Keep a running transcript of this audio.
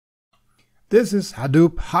This is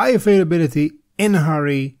Hadoop High Availability in a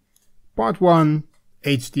Hurry, Part 1,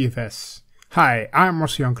 HDFS. Hi, I'm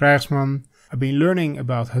Marcel-Jan. I've been learning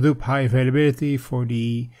about Hadoop High Availability for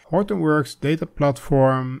the Hortonworks Data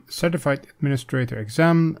Platform Certified Administrator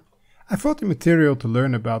exam. I thought the material to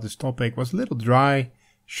learn about this topic was a little dry.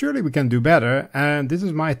 Surely we can do better, and this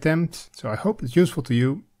is my attempt, so I hope it's useful to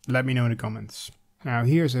you. Let me know in the comments. Now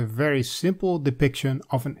here's a very simple depiction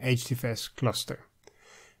of an HDFS cluster.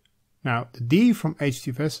 Now the D from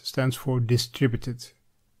HDFS stands for distributed.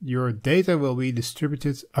 Your data will be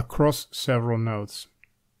distributed across several nodes.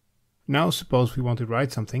 Now suppose we want to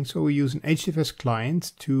write something, so we use an HDFS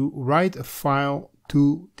client to write a file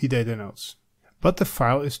to the data nodes. But the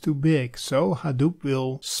file is too big, so Hadoop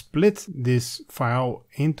will split this file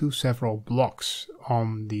into several blocks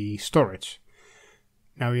on the storage.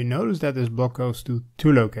 Now you notice that this block goes to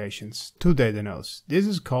two locations, two data nodes. This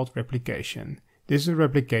is called replication. This is a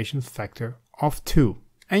replication factor of 2.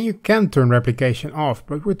 And you can turn replication off,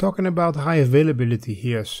 but we're talking about high availability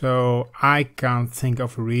here, so I can't think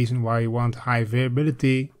of a reason why you want high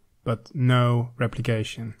availability, but no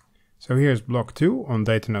replication. So here's block 2 on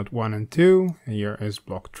data node 1 and 2, and here is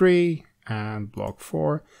block 3 and block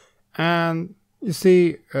 4, and you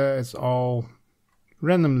see it's all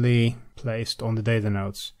randomly placed on the data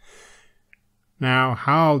nodes. Now,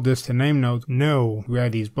 how does the name node know where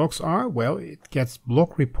these blocks are? Well, it gets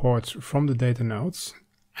block reports from the data nodes,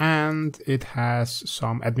 and it has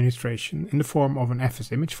some administration in the form of an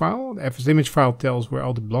FS image file. The FS image file tells where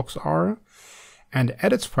all the blocks are, and the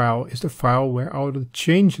edits file is the file where all the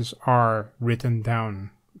changes are written down,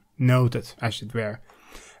 noted as it were.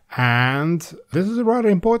 And this is a rather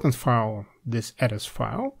important file, this edits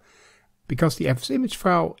file, because the FS image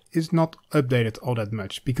file is not updated all that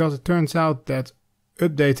much, because it turns out that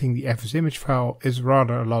updating the FS image file is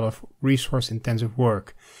rather a lot of resource intensive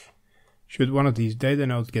work. Should one of these data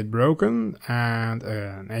nodes get broken and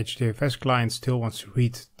an HDFS client still wants to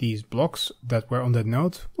read these blocks that were on that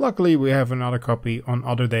node, luckily we have another copy on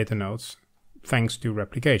other data nodes thanks to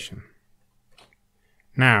replication.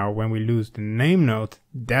 Now, when we lose the name node,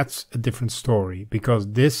 that's a different story,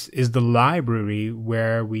 because this is the library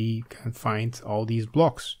where we can find all these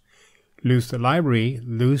blocks. Lose the library,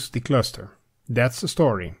 lose the cluster. That's the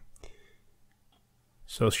story.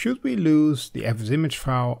 So should we lose the FS image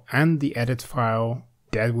file and the edit file,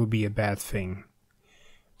 that would be a bad thing.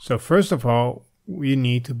 So first of all, we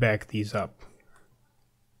need to back these up.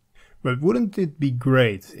 But wouldn't it be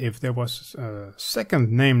great if there was a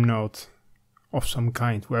second name node of some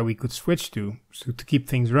kind where we could switch to keep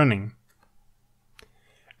things running?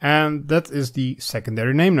 And that is the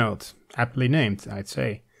secondary name node, aptly named, I'd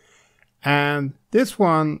say. And this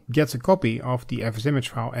one gets a copy of the FS image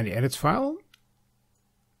file and the edits file.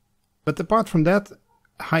 But apart from that,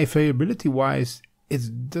 high availability wise,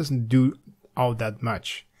 it doesn't do all that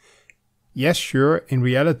much. Yes, sure, in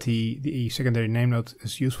reality, the secondary name node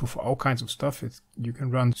is useful for all kinds of stuff. You can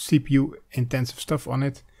run CPU intensive stuff on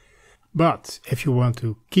it. But if you want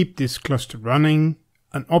to keep this cluster running,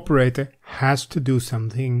 an operator has to do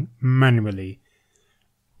something manually.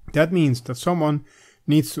 That means that someone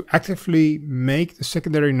needs to actively make the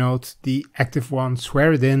secondary node the active one,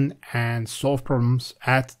 swear it in, and solve problems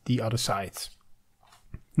at the other side.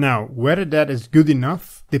 Now, whether that is good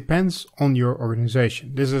enough depends on your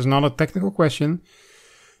organization. This is not a technical question.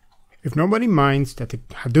 If nobody minds that the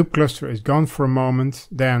Hadoop cluster is gone for a moment,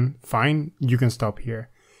 then fine, you can stop here.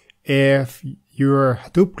 If your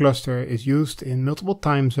Hadoop cluster is used in multiple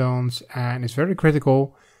time zones and is very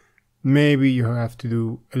critical, maybe you have to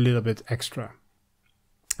do a little bit extra.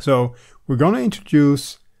 So we're going to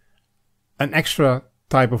introduce an extra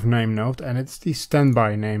type of name node, and it's the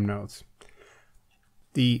standby name node.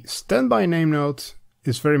 The standby name node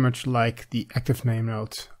is very much like the active name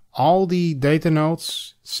node. All the data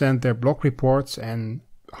nodes send their block reports and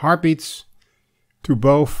heartbeats to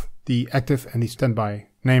both the active and the standby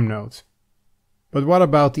name node. But what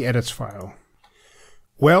about the edits file?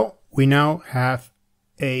 Well, we now have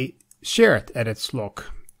a shared edits log.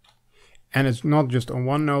 And it's not just on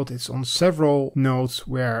one node, it's on several nodes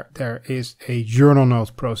where there is a journal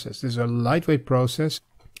node process. This is a lightweight process,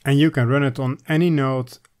 and you can run it on any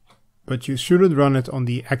node, but you shouldn't run it on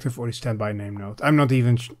the active or the standby name node. I'm not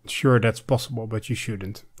even sure that's possible, but you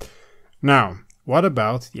shouldn't. Now, what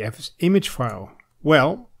about the FS image file?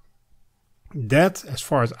 Well, that, as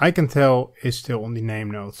far as I can tell, is still on the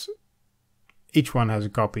name nodes. Each one has a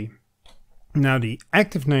copy. Now, the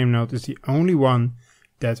active name node is the only one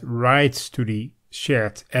that writes to the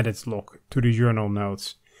shared edits log to the journal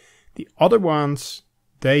nodes. The other ones,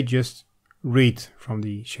 they just read from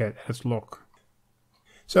the shared edits log.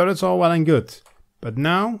 So that's all well and good. But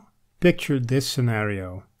now picture this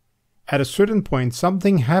scenario. At a certain point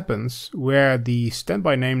something happens where the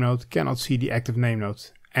standby name node cannot see the active name node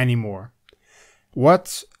anymore.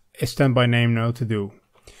 What is standby name node to do?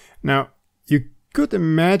 Now you could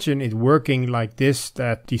imagine it working like this,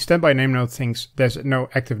 that the standby name node thinks there's no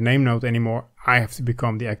active name node anymore, I have to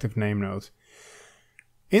become the active name node.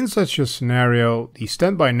 In such a scenario, the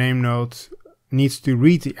standby name node needs to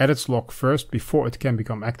read the edits log first before it can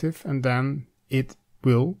become active, and then it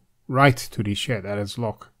will write to the shared edits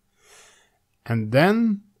log. And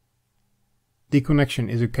then the connection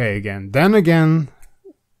is okay again. Then again,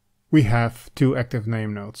 we have two active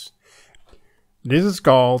name nodes. This is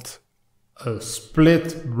called a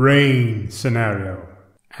split brain scenario.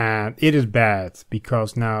 And it is bad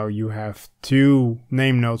because now you have two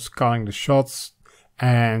name nodes calling the shots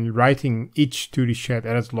and writing each to the shared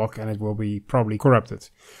edits log, and it will be probably corrupted.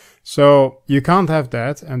 So you can't have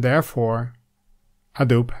that, and therefore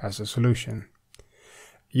Hadoop has a solution.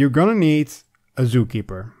 You're gonna need a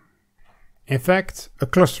Zookeeper. In fact, a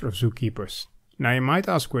cluster of Zookeepers. Now you might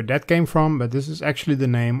ask where that came from, but this is actually the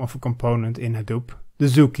name of a component in Hadoop, the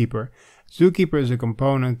Zookeeper. Zookeeper is a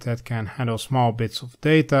component that can handle small bits of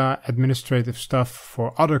data, administrative stuff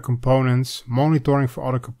for other components, monitoring for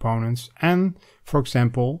other components, and, for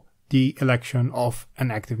example, the election of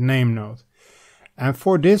an active name node. And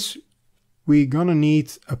for this, we're gonna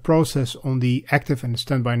need a process on the active and the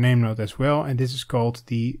standby name node as well, and this is called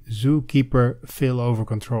the Zookeeper failover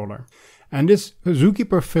controller. And this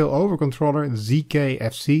Zookeeper failover controller,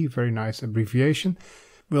 ZKFC, very nice abbreviation,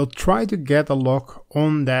 will try to get a lock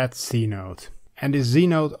on that Z node. And this Z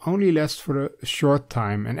node only lasts for a short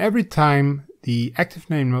time, and every time the active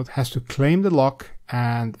name node has to claim the lock,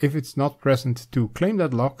 and if it's not present to claim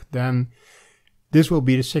that lock, then this will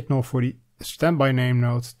be the signal for the standby name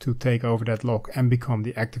node to take over that lock and become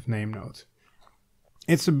the active name node.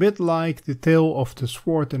 It's a bit like the tale of the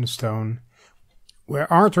sword and the stone,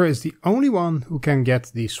 where Arthur is the only one who can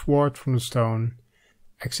get the sword from the stone.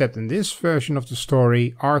 Except in this version of the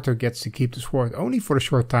story, Arthur gets to keep the sword only for a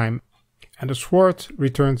short time, and the sword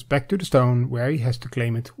returns back to the stone where he has to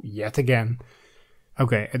claim it yet again.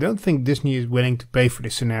 Okay, I don't think Disney is willing to pay for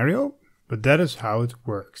this scenario, but that is how it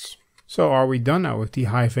works. So are we done now with the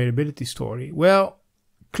high availability story? Well,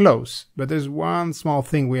 close, but there's one small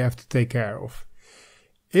thing we have to take care of.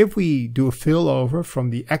 If we do a failover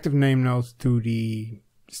from the active name node to the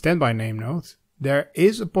standby name node, there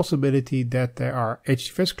is a possibility that there are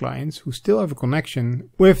HDFS clients who still have a connection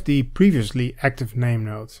with the previously active name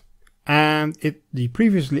node. And the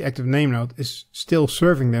previously active name node is still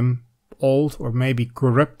serving them old or maybe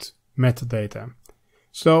corrupt metadata.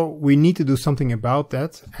 So we need to do something about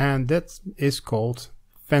that, and that is called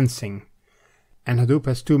fencing. And Hadoop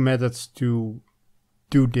has two methods to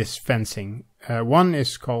do this fencing. One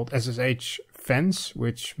is called SSH fence,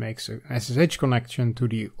 which makes a SSH connection to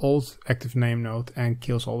the old active name node and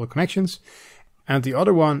kills all the connections. And the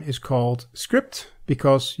other one is called script,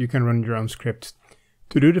 because you can run your own script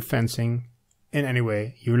to do the fencing in any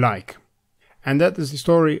way you like. And that is the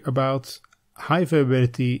story about high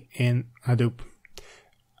availability in Hadoop.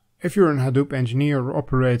 If you're an Hadoop engineer or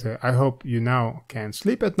operator, I hope you now can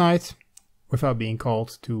sleep at night without being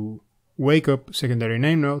called to wake up secondary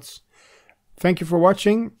name nodes. Thank you for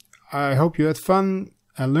watching. I hope you had fun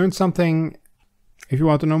and learned something. If you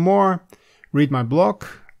want to know more, read my blog.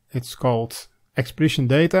 It's called Expedition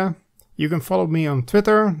Data. You can follow me on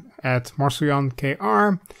Twitter at Marcel-Jan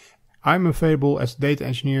KR. I'm available as data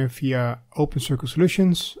engineer via Open Circle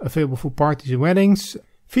Solutions, available for parties and weddings.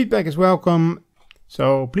 Feedback is welcome,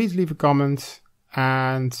 so please leave a comment.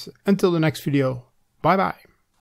 And until the next video, bye bye.